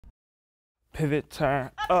pivot,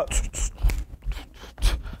 turn, up.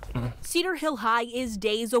 Cedar Hill High is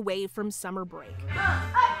days away from summer break.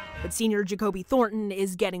 But senior Jacoby Thornton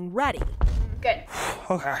is getting ready. Good.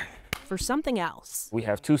 Okay. For something else. We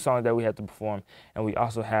have 2 songs that we have to perform, and we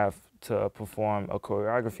also have to perform a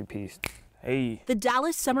choreography piece. Hey. The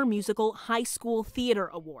Dallas Summer Musical High School Theater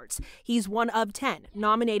Awards. He's one of 10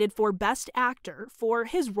 nominated for Best Actor for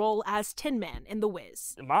his role as Tin Man in The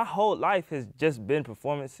Wiz. My whole life has just been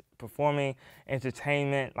performing,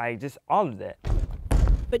 entertainment, like just all of that.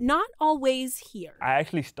 But not always here. I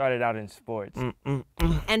actually started out in sports.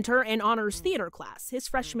 Enter an honors theater class his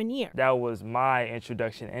freshman year. That was my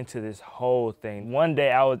introduction into this whole thing. One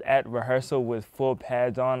day I was at rehearsal with full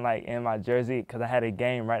pads on, like in my jersey, because I had a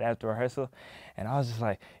game right after rehearsal. And I was just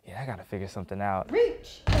like, yeah, I gotta figure something out.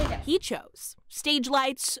 Reach. He chose stage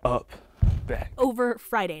lights Up, back. over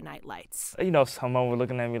Friday night lights. You know, someone was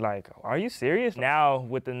looking at me like, are you serious? Now,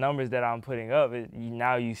 with the numbers that I'm putting up,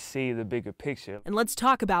 now you see the bigger picture. And let's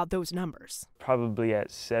talk about those numbers. Probably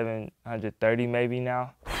at 730 maybe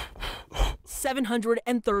now.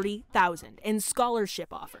 730,000 in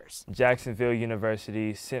scholarship offers. Jacksonville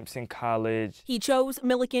University, Simpson College. He chose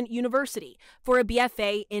Millikan University for a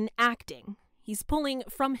BFA in acting. He's pulling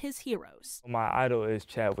from his heroes. My idol is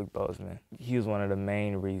Chadwick Boseman. He was one of the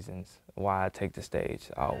main reasons why I take the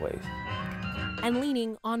stage, always. And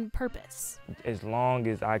leaning on purpose. As long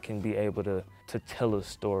as I can be able to tell a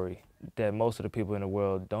story that most of the people in the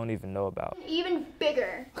world don't even know about. Even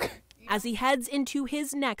bigger. As he heads into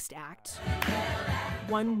his next act,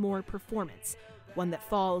 one more performance, one that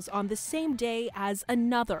falls on the same day as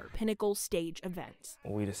another pinnacle stage event.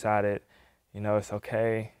 We decided, you know, it's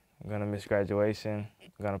okay. I'm gonna miss graduation.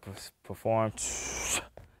 I'm gonna perform.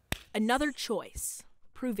 Another choice,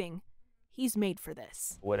 proving he's made for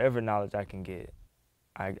this. Whatever knowledge I can get,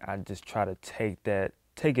 I just try to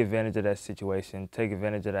take advantage of that situation, take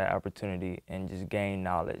advantage of that opportunity, and just gain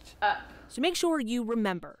knowledge. So make sure you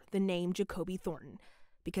remember the name Jacoby Thornton,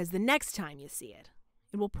 because the next time you see it,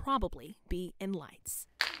 it will probably be in lights.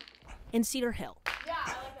 In Cedar Hill. Yeah, I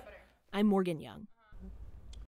like that better. I'm Morgan Young.